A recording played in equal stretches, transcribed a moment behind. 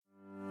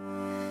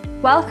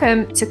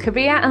Welcome to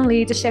Career and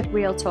Leadership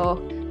Real Talk,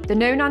 the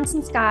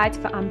no-nonsense guide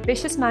for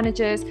ambitious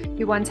managers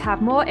who want to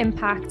have more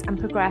impact and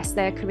progress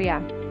their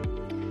career.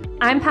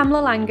 I'm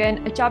Pamela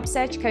Langan, a job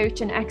search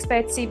coach and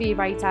expert CV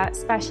writer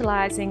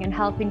specialising in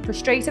helping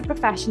frustrated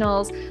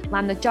professionals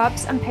land the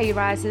jobs and pay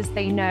rises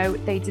they know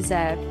they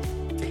deserve.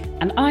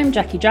 And I'm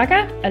Jackie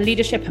Jagger, a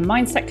leadership and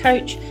mindset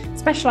coach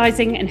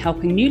specialising in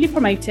helping newly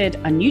promoted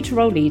and new to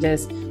role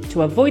leaders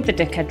to avoid the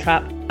dickhead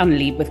trap and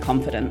lead with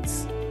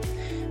confidence.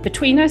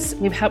 Between us,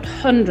 we've helped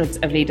hundreds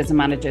of leaders and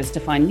managers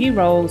to find new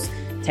roles,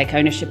 take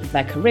ownership of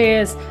their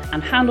careers,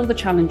 and handle the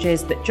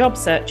challenges that job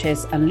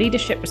searches and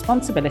leadership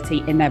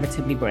responsibility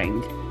inevitably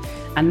bring.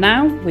 And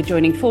now we're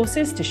joining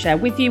forces to share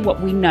with you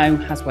what we know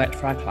has worked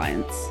for our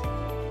clients.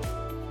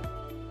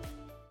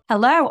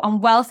 Hello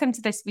and welcome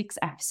to this week's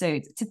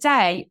episode.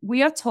 Today,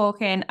 we are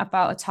talking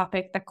about a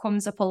topic that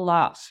comes up a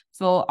lot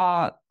for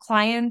our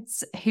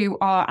clients who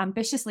are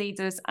ambitious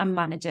leaders and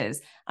managers.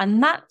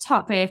 And that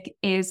topic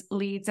is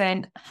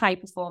leading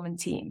high-performing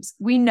teams.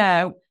 We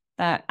know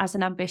that as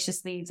an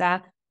ambitious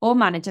leader or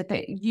manager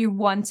that you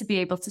want to be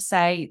able to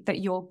say that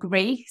you're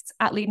great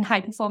at leading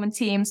high-performing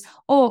teams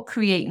or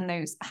creating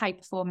those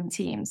high-performing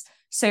teams.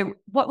 So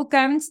what we're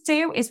going to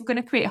do is we're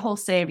going to create a whole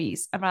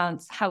series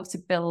around how to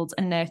build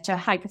and nurture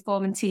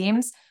high-performing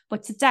teams.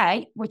 But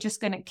today, we're just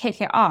going to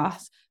kick it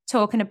off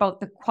talking about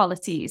the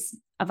qualities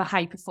of a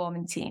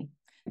high-performing team.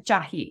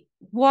 Jackie,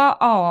 what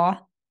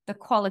are the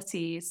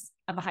qualities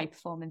of a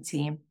high-performing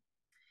team?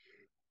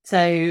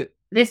 So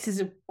this is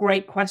a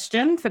great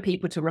question for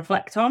people to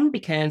reflect on,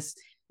 because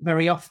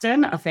very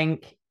often I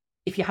think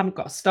if you haven't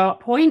got a start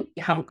point,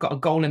 you haven't got a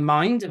goal in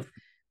mind of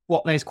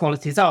what those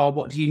qualities are,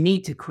 what do you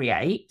need to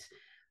create,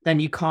 then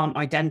you can't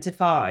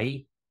identify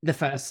the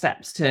first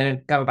steps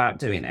to go about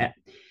doing it.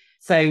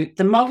 So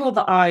the model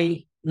that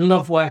I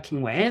love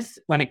working with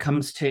when it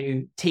comes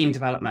to team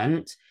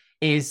development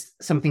is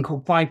something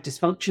called 5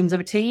 Dysfunctions of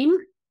a Team.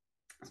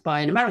 It's by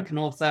an American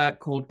author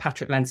called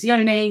Patrick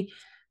Lencioni.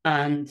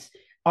 And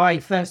I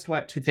first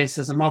worked with this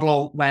as a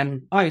model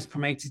when I was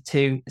promoted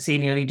to a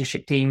senior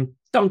leadership team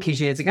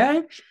donkeys years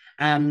ago,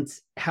 and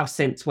have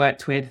since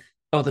worked with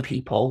other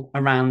people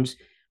around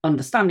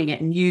understanding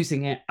it and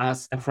using it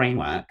as a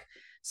framework.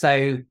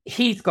 So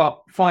he's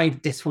got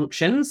 5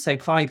 dysfunctions, so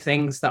 5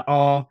 things that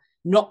are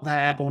not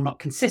there or not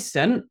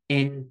consistent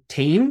in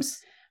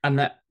teams and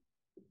that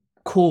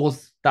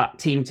cause that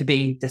team to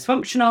be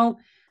dysfunctional.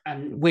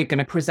 And we're going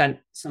to present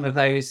some of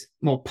those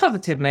more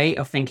positively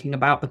of thinking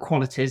about the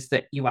qualities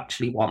that you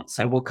actually want.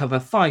 So we'll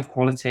cover 5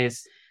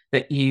 qualities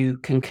that you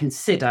can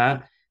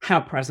consider. How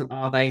present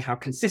are they? How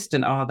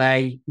consistent are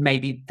they?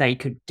 Maybe they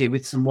could do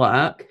with some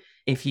work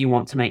if you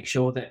want to make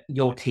sure that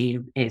your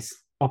team is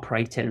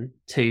operating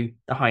to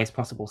the highest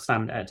possible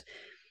standard.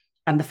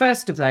 And the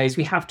first of those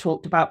we have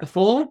talked about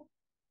before,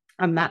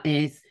 and that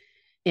is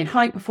in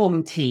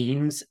high-performing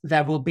teams,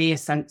 there will be a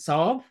sense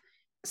of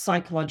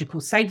psychological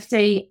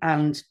safety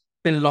and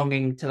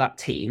belonging to that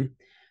team.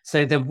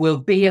 So there will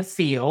be a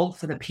feel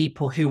for the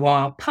people who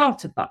are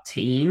part of that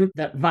team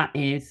that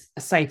is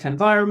a safe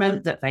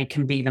environment, that they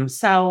can be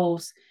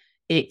themselves.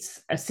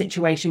 It's a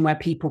situation where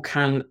people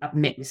can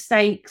admit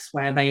mistakes,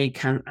 where they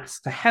can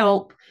ask for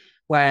help,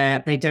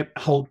 where they don't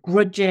hold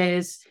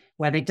grudges,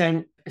 where they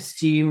don't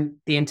assume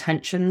the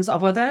intentions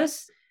of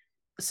others.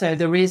 So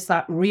there is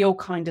that real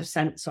kind of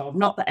sense of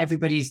not that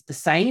everybody's the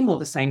same or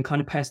the same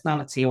kind of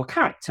personality or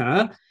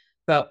character,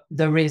 but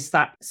there is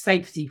that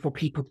safety for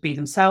people to be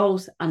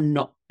themselves and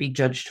not be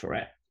judged for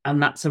it.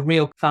 And that's a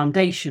real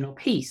foundational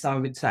piece, I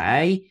would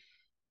say,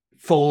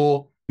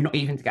 for not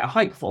even to get a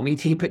high-performing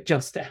team, but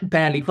just a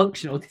barely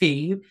functional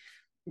team.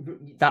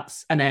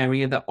 That's an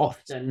area that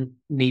often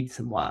needs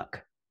some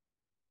work.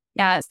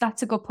 Yeah,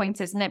 that's a good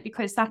point, isn't it?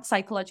 Because that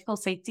psychological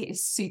safety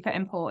is super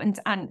important,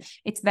 and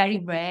it's very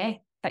rare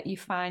that you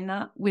find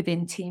that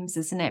within teams,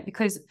 isn't it?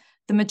 Because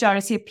the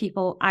majority of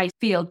people, I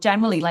feel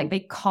generally like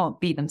they can't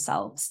be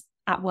themselves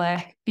at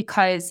work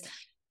because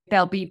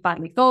they'll be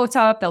badly thought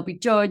of, they'll be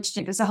judged.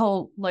 There's a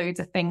whole load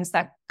of things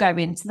that go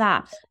into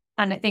that.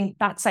 And I think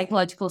that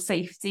psychological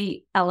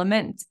safety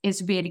element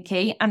is really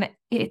key. And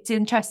it's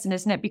interesting,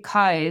 isn't it?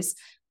 Because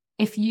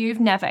if you've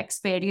never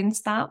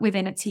experienced that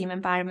within a team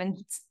environment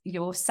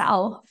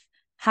yourself,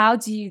 how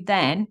do you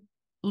then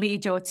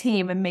lead your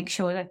team and make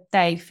sure that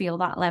they feel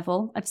that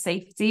level of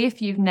safety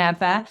if you've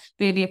never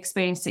really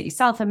experienced it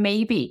yourself? And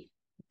maybe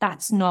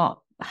that's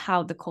not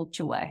how the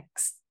culture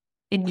works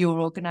in your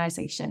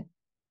organization.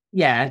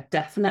 Yeah,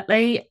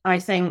 definitely. I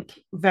think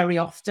very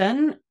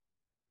often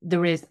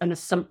there is an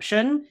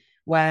assumption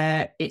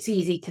where it's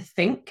easy to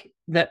think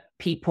that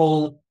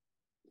people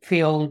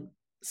feel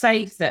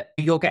safe, that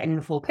you're getting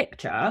the full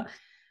picture.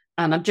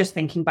 And I'm just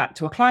thinking back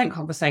to a client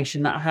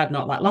conversation that I had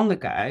not that long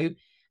ago.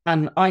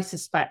 And I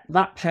suspect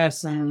that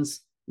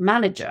person's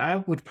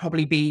manager would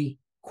probably be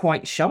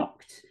quite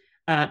shocked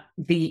at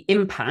the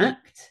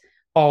impact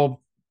of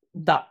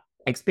that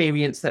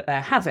experience that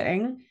they're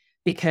having,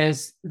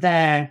 because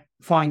they're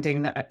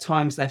finding that at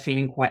times they're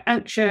feeling quite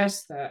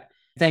anxious, that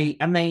they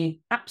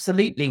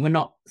absolutely were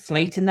not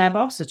slating their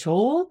boss at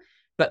all,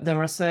 but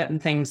there are certain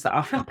things that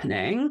are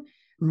happening.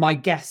 My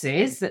guess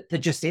is that there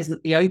just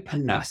isn't the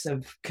openness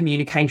of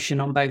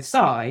communication on both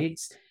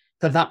sides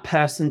for that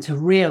person to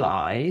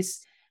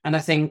realise. And I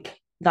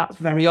think that's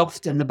very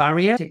often the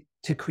barrier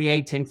to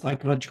creating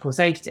psychological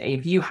safety.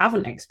 If you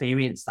haven't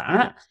experienced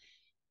that,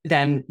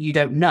 then you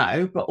don't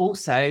know. But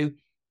also,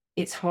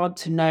 it's hard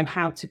to know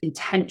how to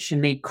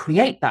intentionally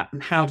create that,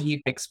 and how do you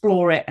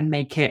explore it and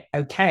make it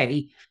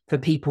okay for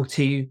people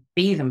to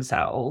be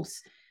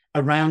themselves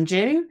around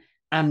you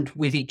and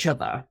with each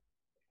other.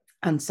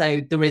 And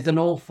so there is an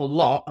awful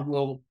lot, and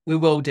we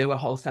will do a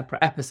whole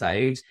separate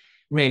episode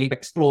really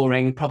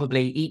exploring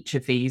probably each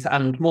of these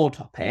and more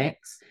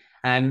topics.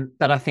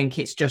 But I think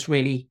it's just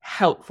really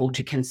helpful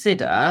to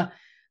consider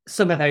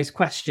some of those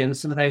questions,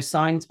 some of those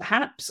signs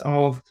perhaps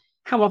of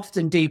how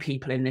often do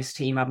people in this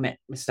team admit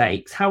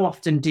mistakes? How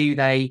often do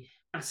they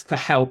ask for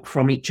help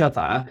from each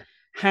other?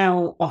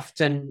 How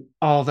often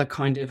are the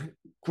kind of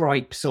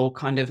gripes or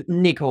kind of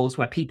niggles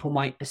where people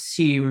might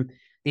assume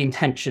the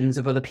intentions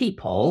of other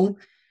people?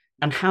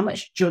 And how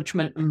much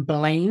judgment and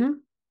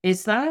blame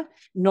is there?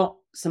 Not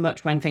so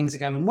much when things are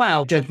going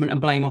well. Judgment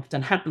and blame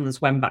often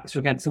happens when backs are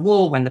against the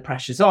wall, when the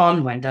pressure's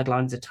on, when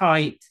deadlines are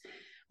tight,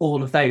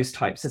 all of those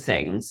types of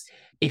things.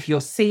 If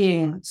you're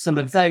seeing some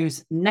of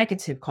those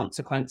negative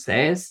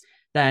consequences,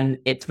 then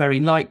it's very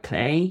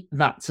likely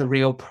that's a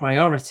real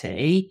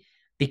priority,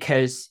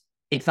 because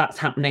if that's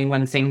happening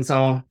when things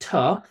are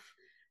tough,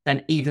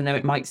 then even though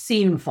it might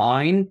seem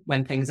fine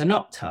when things are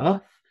not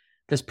tough,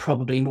 there's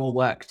probably more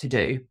work to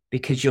do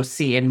because you're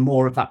seeing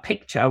more of that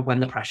picture when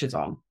the pressure's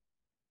on.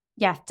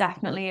 Yeah,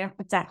 definitely. I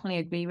definitely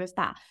agree with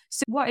that.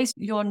 So what is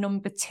your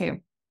number 2?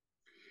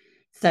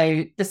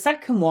 So the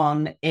second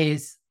one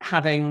is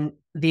having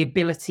the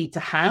ability to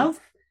have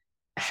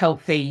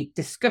healthy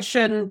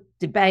discussion,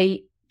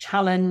 debate,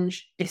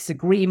 challenge,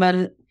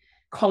 disagreement,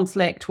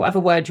 conflict, whatever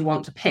word you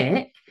want to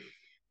pick.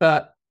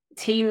 But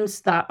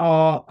teams that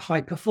are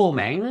high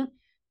performing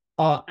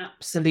are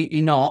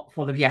absolutely not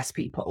full of yes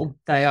people.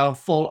 They are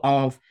full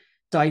of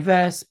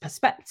diverse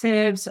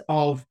perspectives,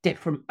 of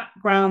different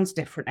backgrounds,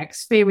 different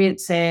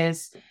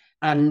experiences.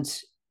 And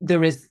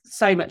there is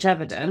so much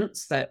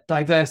evidence that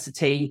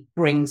diversity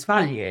brings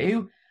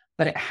value,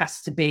 but it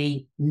has to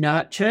be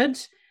nurtured.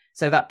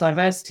 So that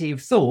diversity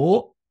of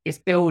thought is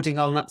building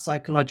on that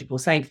psychological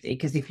safety,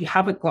 because if you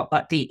haven't got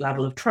that deep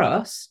level of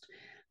trust,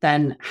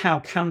 then how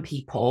can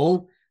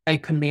people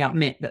openly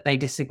admit that they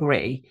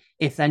disagree?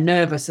 If they're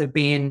nervous of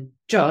being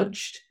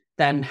judged,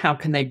 then how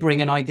can they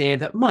bring an idea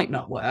that might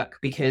not work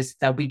because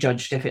they'll be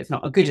judged if it's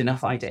not a good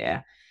enough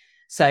idea?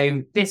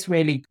 So this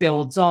really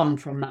builds on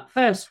from that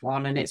first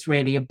one, and it's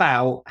really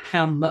about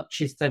how much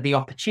is there the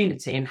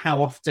opportunity and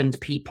how often do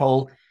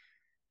people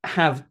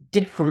have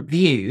different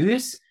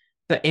views,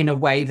 but in a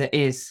way that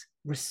is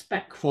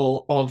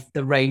respectful of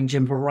the range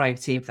and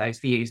variety of those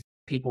views.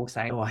 People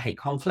say, oh, I hate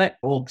conflict,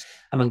 or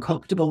I'm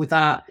uncomfortable with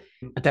that.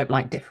 I don't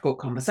like difficult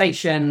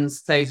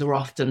conversations. Those are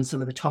often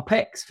some of the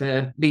topics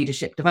for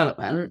leadership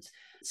development.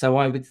 So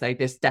I would say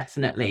this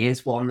definitely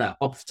is one that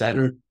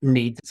often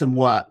needs some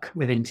work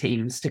within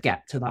teams to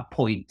get to that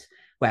point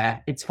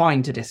where it's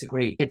fine to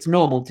disagree. It's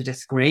normal to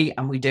disagree,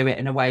 and we do it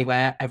in a way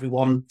where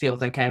everyone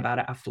feels okay about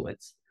it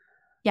afterwards.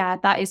 Yeah,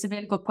 that is a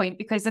really good point,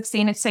 because I've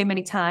seen it so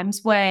many times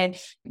when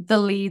the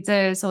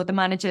leaders or the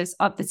managers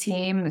of the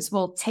teams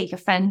will take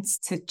offense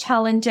to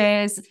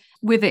challenges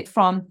with it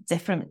from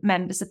different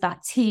members of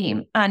that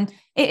team. And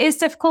it is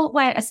difficult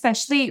when,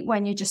 especially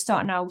when you're just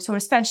starting out, or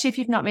especially if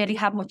you've not really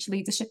had much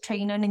leadership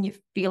training and you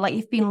feel like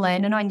you've been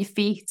learning on your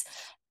feet.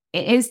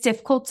 It is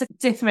difficult to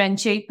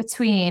differentiate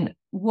between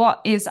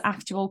what is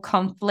actual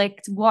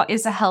conflict, what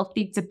is a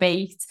healthy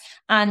debate,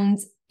 and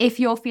if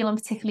you're feeling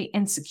particularly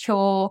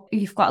insecure,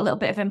 you've got a little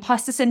bit of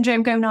imposter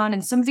syndrome going on,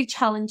 and somebody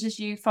challenges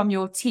you from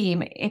your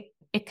team,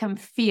 it can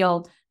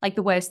feel like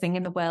the worst thing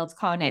in the world,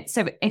 can't it?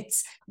 So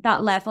it's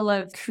that level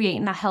of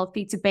creating a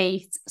healthy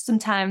debate.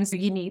 Sometimes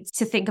you need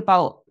to think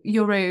about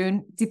your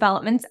own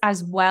development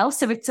as well.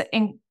 So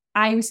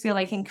I always feel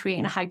like in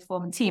creating a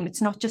high-performing team, it's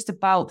not just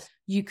about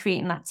you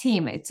creating that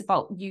team. It's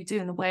about you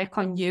doing the work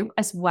on you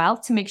as well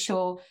to make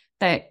sure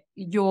that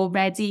you're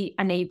ready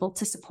and able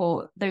to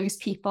support those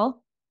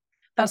people.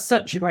 That's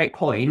such a great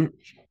point,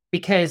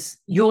 because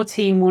your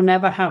team will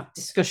never have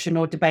discussion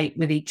or debate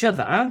with each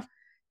other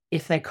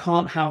if they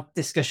can't have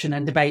discussion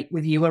and debate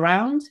with you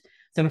around.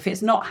 So if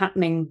it's not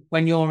happening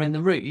when you're in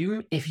the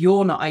room, if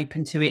you're not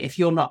open to it, if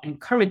you're not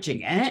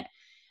encouraging it,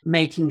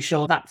 making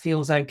sure that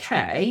feels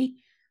okay,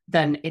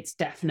 then it's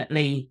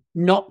definitely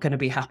not going to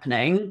be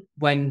happening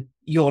when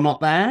you're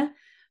not there.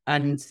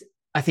 And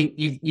I think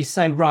you're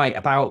so right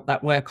about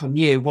that work on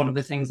you. One of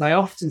the things I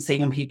often see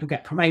when people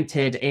get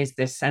promoted is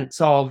this sense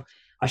of,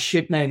 I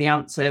should know the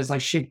answers. I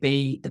should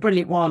be the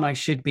brilliant one. I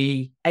should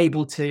be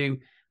able to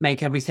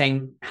make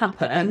everything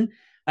happen.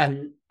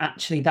 And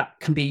actually that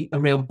can be a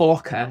real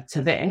blocker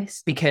to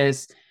this,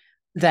 because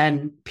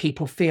then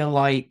people feel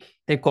like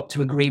they've got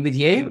to agree with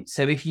you.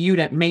 So if you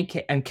don't make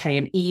it okay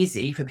and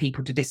easy for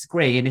people to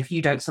disagree, and if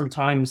you don't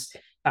sometimes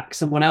back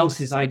someone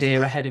else's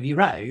idea ahead of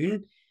your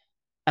own,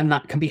 and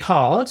that can be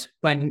hard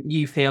when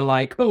you feel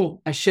like,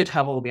 oh, I should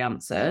have all the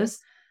answers,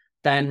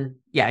 then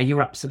yeah,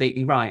 you're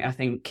absolutely right. I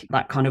think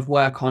that kind of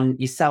work on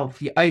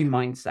yourself, your own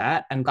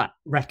mindset, and that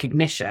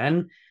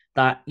recognition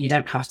that you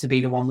don't have to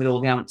be the one with all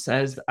the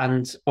answers.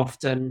 And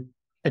often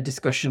a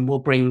discussion will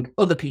bring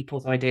other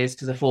people's ideas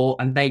to the fore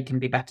and they can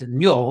be better than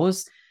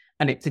yours.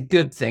 And it's a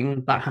good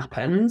thing that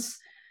happens.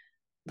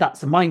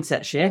 That's a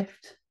mindset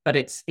shift, but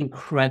it's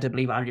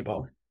incredibly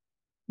valuable.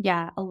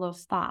 Yeah, I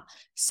love that.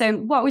 So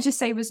what would you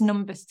say was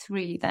number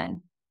 3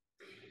 then?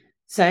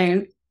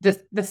 So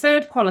the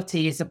third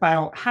quality is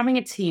about having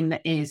a team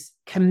that is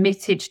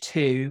committed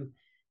to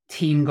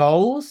team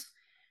goals.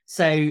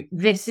 So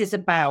this is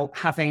about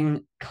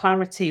having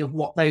clarity of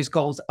what those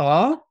goals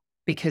are,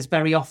 because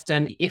very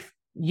often if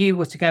you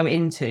were to go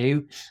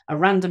into a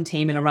random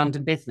team in a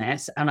random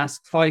business and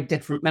ask 5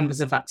 different members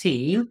of that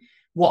team,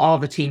 what are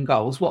the team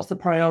goals? What's the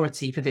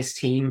priority for this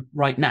team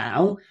right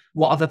now?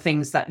 What are the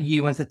things that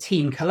you as a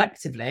team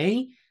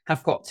collectively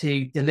have got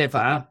to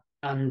deliver,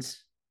 and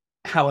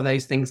how are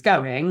those things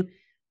going?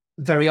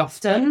 Very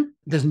often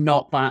there's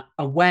not that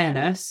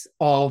awareness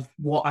of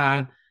what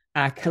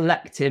our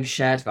collective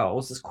shared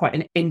goals. There's quite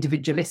an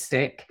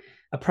individualistic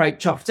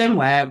approach often,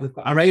 where we've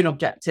got our own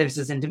objectives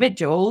as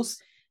individuals.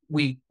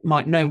 We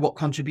might know what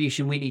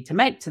contribution we need to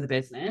make to the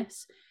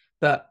business,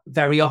 but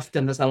very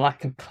often there's a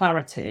lack of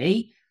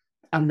clarity,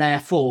 and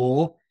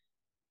therefore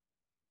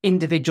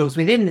individuals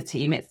within the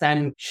team, it's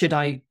then, should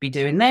I be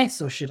doing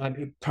this or should I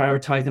be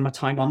prioritizing my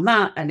time on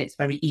that? And it's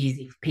very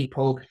easy for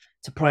people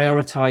to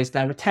prioritize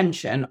their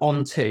attention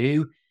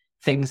onto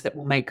things that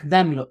will make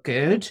them look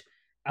good,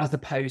 as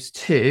opposed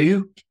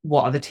to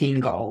what are the team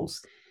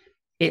goals.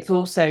 It's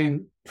also,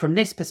 from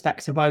this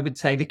perspective, I would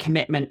say the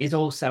commitment is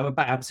also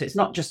about, so it's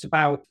not just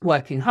about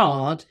working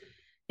hard,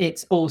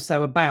 it's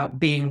also about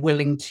being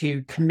willing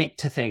to commit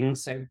to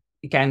things. So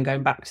again,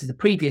 going back to the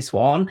previous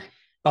one,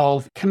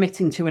 of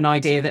committing to an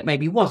idea that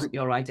maybe wasn't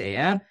your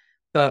idea,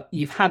 but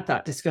you've had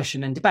that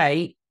discussion and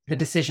debate, the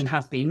decision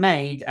has been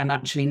made, and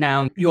actually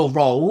now your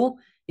role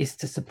is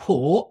to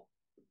support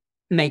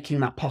making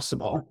that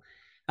possible.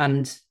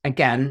 And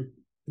again,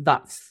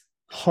 that's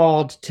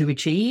hard to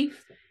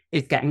achieve,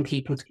 is getting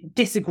people to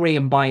disagree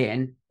and buy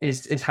in,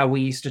 is how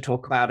we used to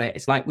talk about it.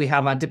 It's like we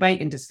have our debate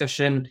and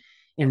discussion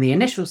in the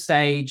initial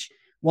stage.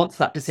 Once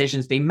that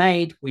decision's been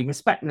made, we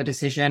respect the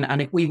decision.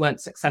 And if we weren't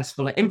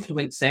successful at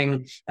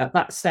influencing at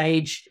that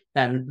stage,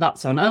 then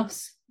that's on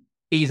us.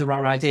 Either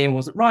our idea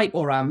wasn't right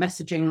or our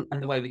messaging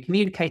and the way we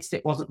communicated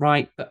it wasn't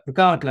right. But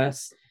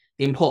regardless,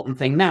 the important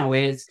thing now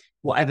is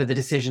whatever the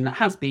decision that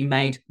has been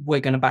made, we're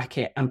going to back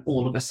it, and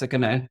all of us are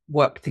going to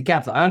work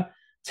together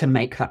to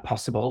make that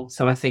possible.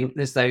 So I think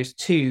there's those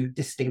 2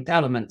 distinct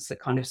elements that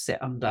kind of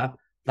sit under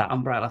that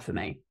umbrella for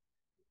me.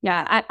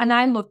 Yeah, and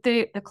I love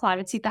the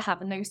clarity that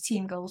having those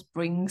team goals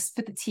brings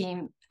for the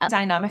team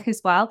dynamic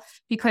as well,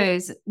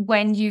 because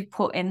when you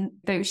put in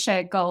those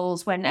shared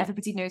goals, when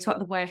everybody knows what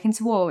they're working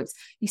towards,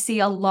 you see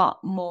a lot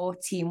more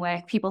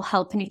teamwork, people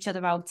helping each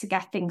other out to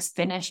get things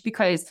finished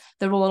because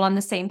they're all on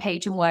the same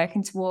page and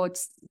working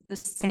towards the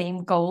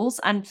same goals.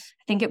 And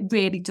I think it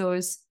really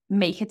does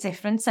make a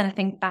difference. And I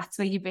think that's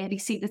where you really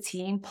see the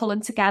team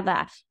pulling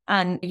together,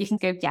 and you can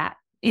go, yeah,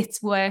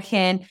 it's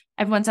working,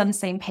 everyone's on the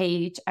same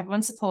page,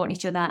 everyone's supporting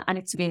each other, and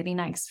it's a really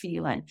nice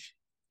feeling.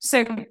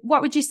 So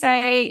what would you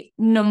say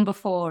number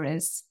 4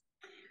 is?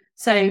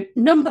 So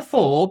number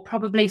 4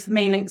 probably for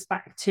me links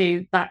back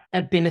to that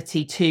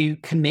ability to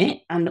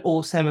commit, and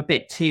also a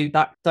bit to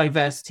that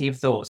diversity of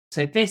thoughts.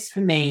 So this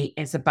for me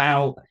is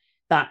about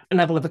that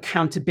level of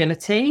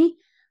accountability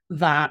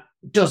that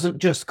doesn't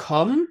just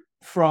come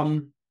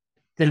from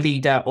the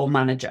leader or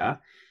manager.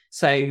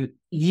 So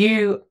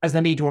you as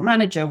a leader or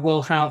manager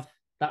will have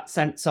that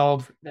sense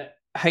of that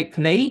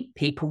hopefully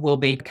people will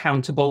be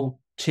accountable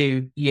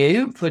to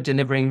you for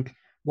delivering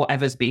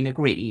whatever's been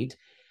agreed.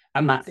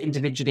 And that's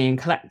individually and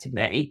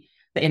collectively.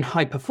 But in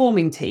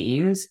high-performing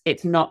teams,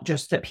 it's not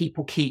just that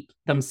people keep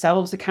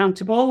themselves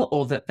accountable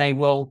or that they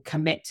will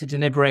commit to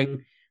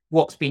delivering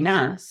what's been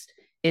asked.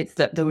 It's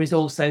that there is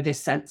also this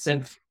sense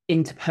of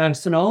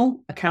interpersonal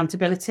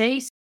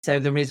accountability. So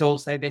there is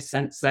also this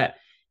sense that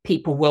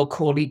people will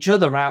call each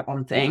other out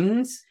on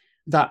things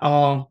that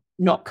are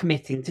not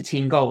committing to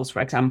team goals,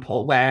 for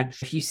example, where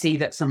if you see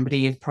that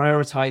somebody is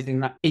prioritizing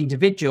that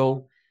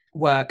individual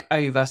work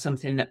over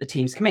something that the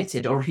team's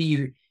committed, or if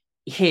you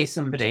hear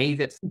somebody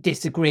that's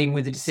disagreeing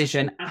with the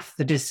decision after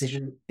the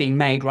decision being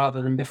made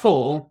rather than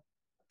before,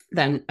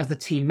 then as a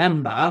team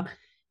member,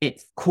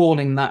 it's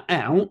calling that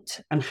out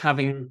and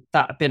having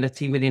that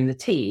ability within the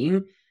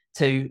team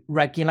to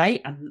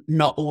regulate, and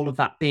not all of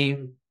that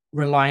being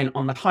reliant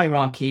on the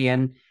hierarchy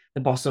and the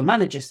boss or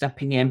manager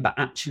stepping in, but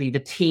actually the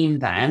team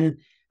then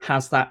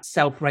has that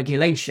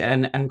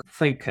self-regulation and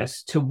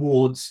focus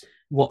towards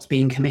what's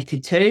being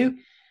committed to.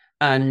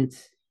 And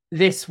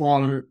this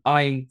one,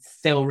 I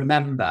still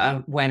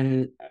remember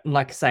when,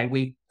 like I say,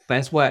 we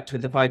first worked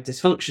with the 5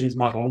 dysfunctions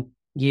model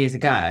years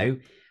ago.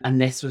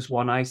 And this was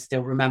one I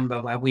still remember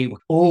where we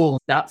were all,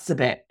 that's a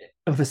bit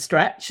of a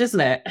stretch, isn't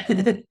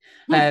it?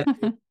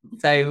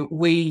 So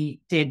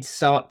we did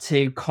start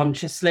to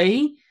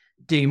consciously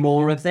do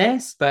more of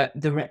this, but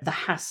there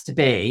has to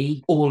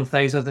be all of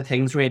those other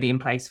things really in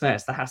place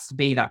first. There has to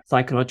be that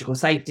psychological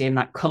safety and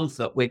that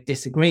comfort with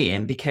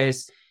disagreeing,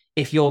 because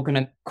if you're going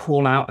to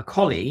call out a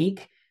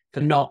colleague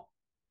for not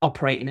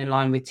operating in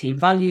line with team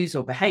values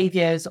or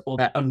behaviours, or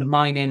they're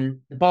undermining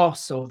the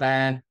boss, or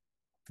they're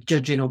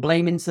judging or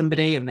blaming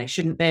somebody and they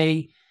shouldn't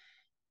be,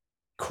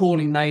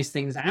 calling those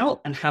things out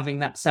and having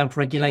that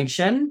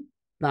self-regulation,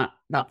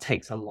 that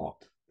takes a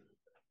lot.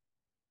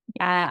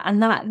 Yeah,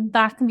 and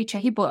that can be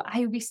tricky, but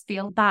I always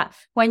feel that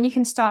when you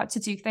can start to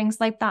do things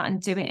like that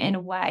and do it in a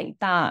way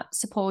that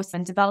supports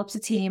and develops a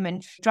team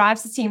and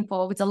drives the team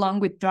forward along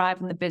with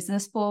driving the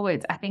business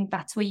forward, I think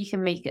that's where you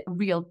can make a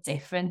real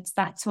difference.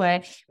 That's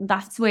where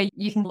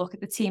you can look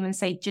at the team and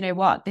say, do you know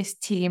what, this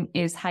team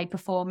is high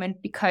performing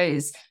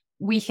because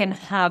we can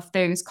have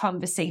those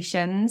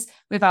conversations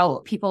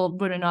without people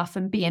running off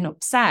and being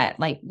upset.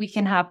 Like, we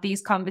can have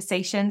these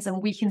conversations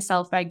and we can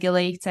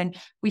self-regulate and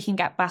we can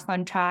get back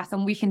on track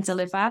and we can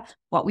deliver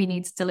what we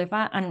need to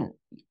deliver. And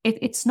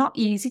it's not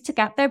easy to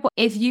get there, but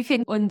if you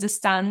can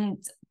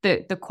understand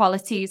the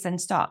qualities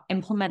and start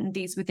implementing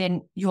these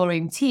within your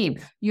own team,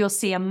 you'll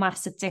see a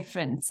massive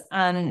difference.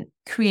 And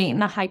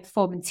creating a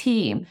high-performing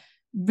team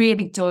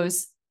really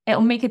does, it'll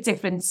make a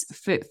difference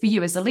for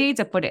you as a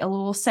leader, but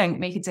it'll also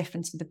make a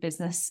difference for the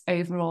business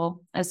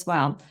overall as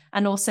well.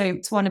 And also,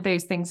 it's one of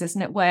those things,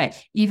 isn't it, where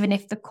even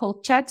if the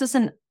culture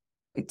doesn't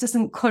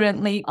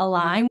currently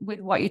align with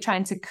what you're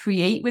trying to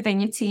create within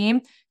your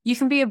team, you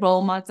can be a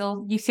role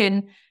model. You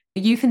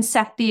can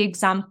set the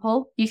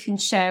example. You can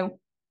show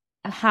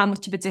how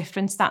much of a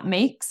difference that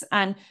makes,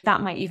 and that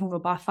might even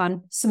rub off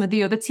on some of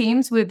the other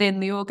teams within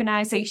the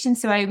organization.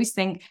 So I always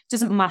think it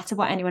doesn't matter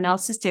what anyone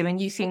else is doing,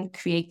 you can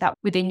create that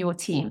within your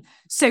team.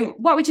 So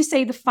what would you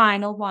say the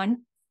final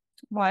one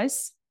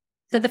was?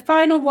 So the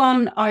final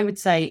one, I would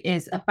say,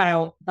 is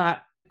about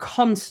that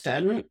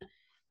constant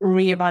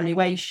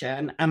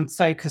reevaluation and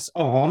focus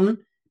on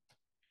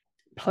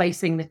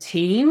placing the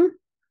team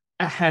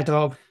ahead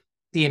of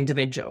the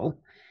individual.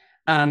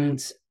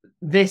 And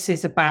this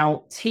is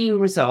about team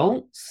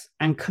results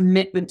and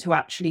commitment to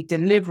actually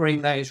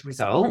delivering those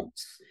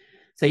results.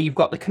 So you've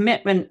got the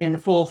commitment in the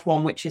fourth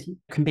one, which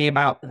can be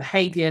about the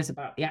behaviours,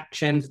 about the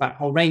actions, about a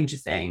whole range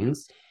of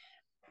things.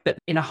 But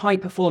in a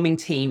high-performing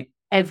team,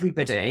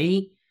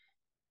 everybody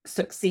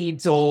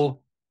succeeds or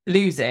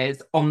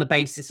loses on the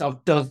basis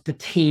of, does the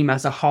team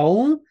as a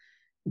whole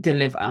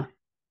deliver?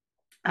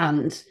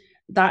 And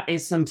that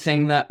is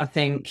something that I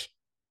think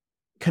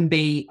can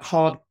be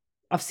hard.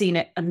 I've seen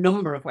it a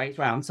number of ways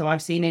around. So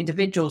I've seen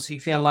individuals who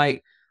feel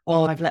like,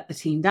 oh, I've let the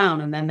team down,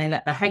 and then they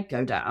let their head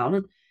go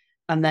down.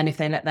 And then if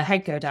they let their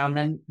head go down,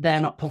 then they're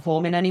not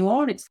performing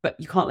anymore. But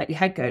you can't let your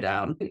head go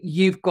down.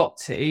 You've got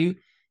to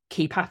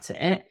keep at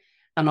it.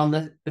 And on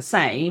the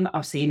same,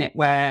 I've seen it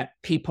where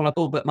people are,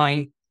 oh, but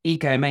my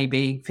ego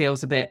maybe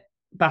feels a bit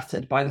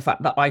battered by the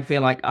fact that I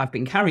feel like I've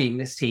been carrying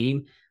this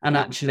team, and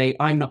actually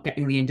I'm not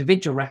getting the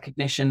individual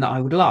recognition that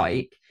I would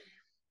like.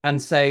 And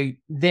so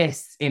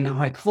this, in a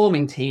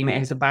high-performing team,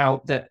 is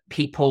about that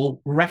people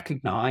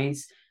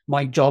recognise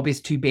my job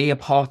is to be a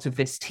part of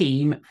this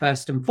team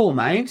first and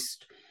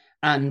foremost.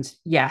 And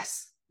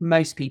yes,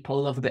 most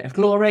people love a bit of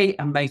glory,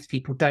 and most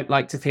people don't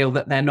like to feel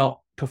that they're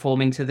not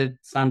performing to the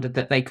standard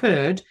that they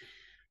could.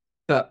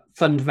 But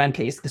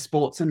fundamentally, it's the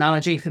sports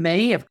analogy for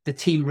me of the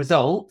team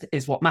result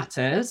is what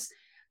matters.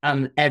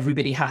 And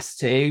everybody has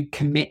to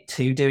commit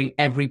to doing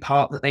every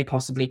part that they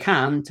possibly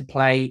can to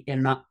play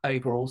in that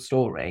overall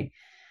story.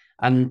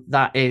 And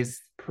that is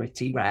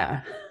pretty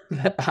rare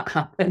that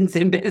happens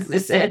in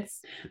businesses,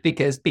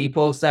 because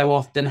people so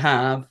often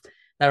have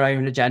their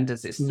own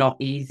agendas. It's not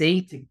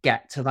easy to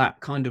get to that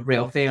kind of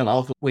real feel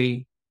of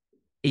we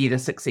either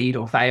succeed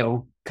or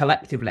fail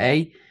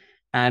collectively.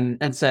 And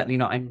certainly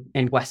not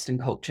in Western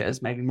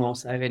cultures, maybe more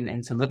so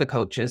in some other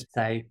cultures.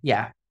 So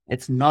yeah,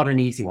 it's not an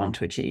easy one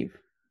to achieve.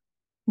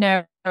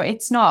 No,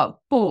 it's not.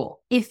 But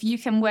if you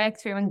can work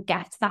through and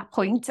get to that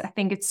point, I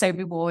think it's so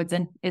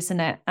rewarding, isn't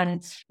it?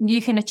 And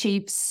you can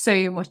achieve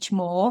so much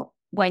more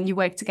when you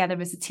work together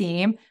as a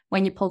team,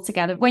 when you pull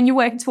together, when you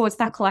work towards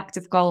that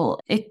collective goal.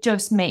 It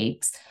just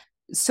makes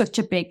such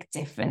a big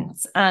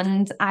difference.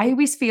 And I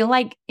always feel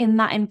like in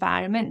that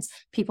environment,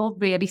 people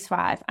really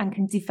thrive and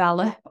can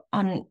develop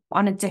on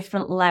a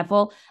different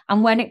level.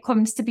 And when it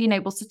comes to being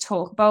able to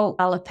talk about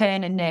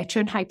developing and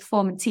nurturing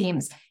high-performing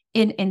teams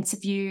in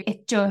interview,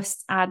 it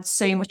just adds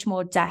so much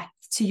more depth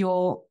to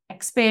your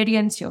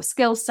experience, your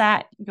skill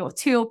set, your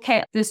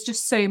toolkit. There's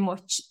just so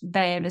much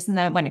there, isn't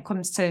there, when it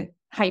comes to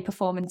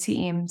high-performing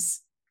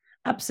teams?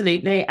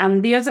 Absolutely.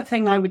 And the other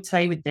thing I would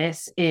say with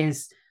this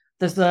is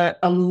there's a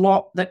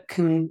lot that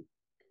can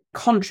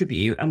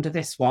contribute under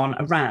this one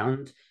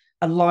around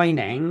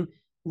aligning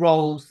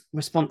roles,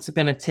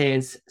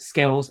 responsibilities,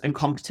 skills, and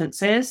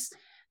competencies.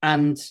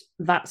 And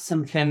that's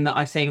something that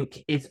I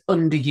think is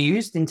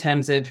underused in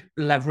terms of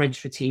leverage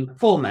for team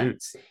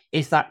performance,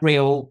 is that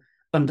real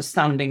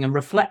understanding and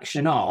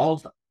reflection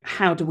of,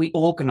 how do we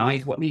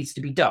organise what needs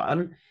to be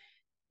done,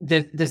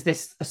 there's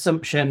this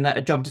assumption that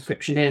a job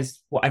description is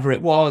whatever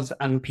it was,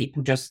 and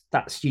people just,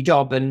 that's your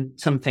job, and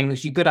some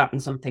things you're good at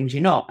and some things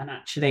you're not. And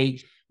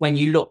actually, when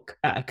you look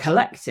at a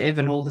collective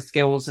and all the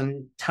skills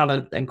and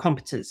talent and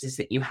competencies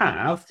that you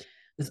have,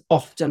 there's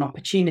often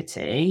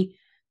opportunity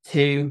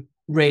to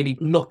really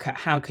look at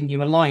how can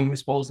you align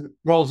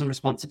roles and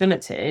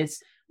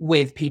responsibilities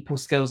with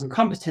people's skills and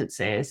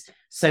competencies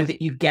so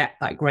that you get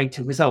that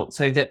greater result,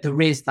 so that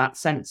there is that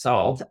sense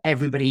of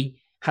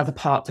everybody has a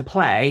part to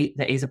play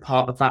that is a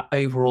part of that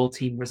overall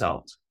team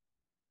result.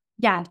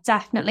 Yeah,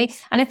 definitely.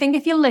 And I think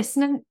if you're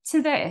listening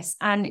to this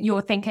and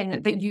you're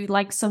thinking that you'd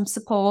like some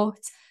support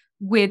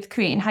with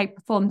creating high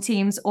perform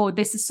teams, or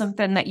this is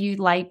something that you'd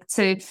like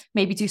to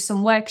maybe do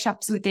some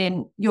workshops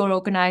within your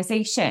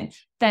organization,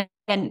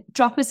 then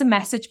drop us a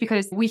message,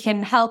 because we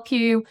can help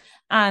you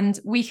and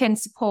we can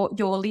support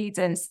your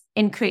leaders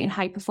in creating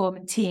high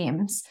performing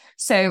teams.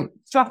 So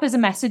drop us a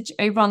message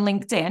over on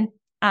LinkedIn,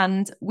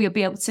 and we'll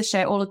be able to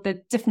share all of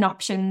the different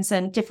options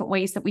and different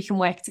ways that we can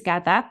work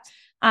together.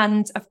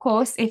 And of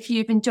course, if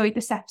you've enjoyed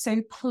this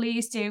episode,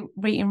 please do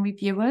rate and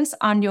review us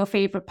on your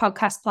favorite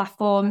podcast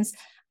platforms.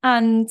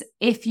 And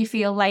if you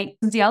feel like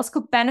somebody else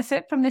could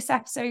benefit from this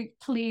episode,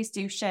 please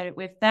do share it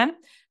with them.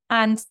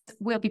 And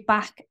we'll be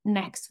back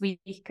next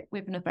week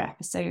with another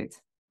episode.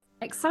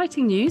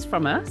 Exciting news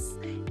from us.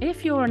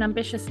 If you're an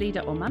ambitious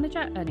leader or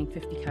manager earning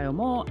 50k or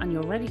more and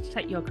you're ready to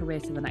take your career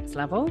to the next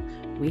level,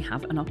 we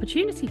have an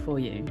opportunity for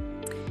you.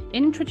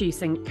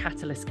 Introducing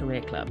Catalyst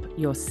Career Club,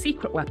 your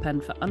secret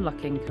weapon for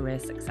unlocking career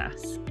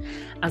success.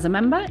 As a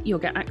member, you'll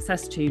get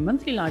access to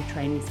monthly live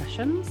training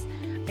sessions,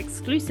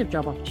 exclusive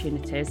job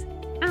opportunities,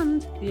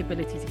 and the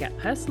ability to get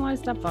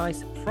personalised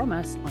advice from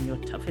us on your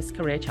toughest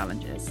career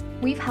challenges.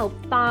 We've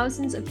helped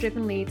thousands of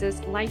driven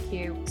leaders like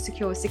you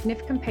secure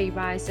significant pay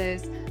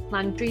rises,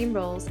 land dream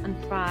roles, and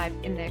thrive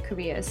in their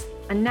careers.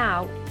 And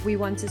now we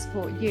want to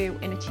support you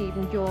in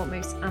achieving your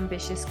most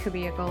ambitious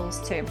career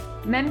goals too.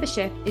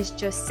 Membership is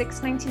just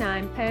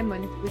 $6.99 per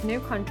month with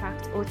no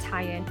contract or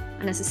tie-in.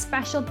 And as a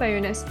special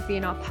bonus for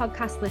being our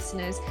podcast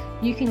listeners,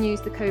 you can use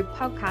the code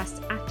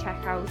podcast at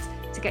checkout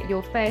to get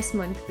your first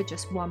month for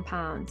just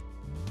 £1.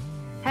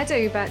 Head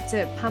over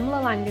to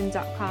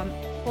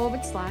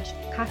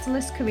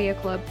pamelalangan.com/Catalyst Career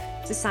Club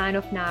to sign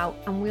up now,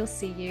 and we'll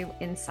see you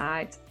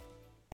inside.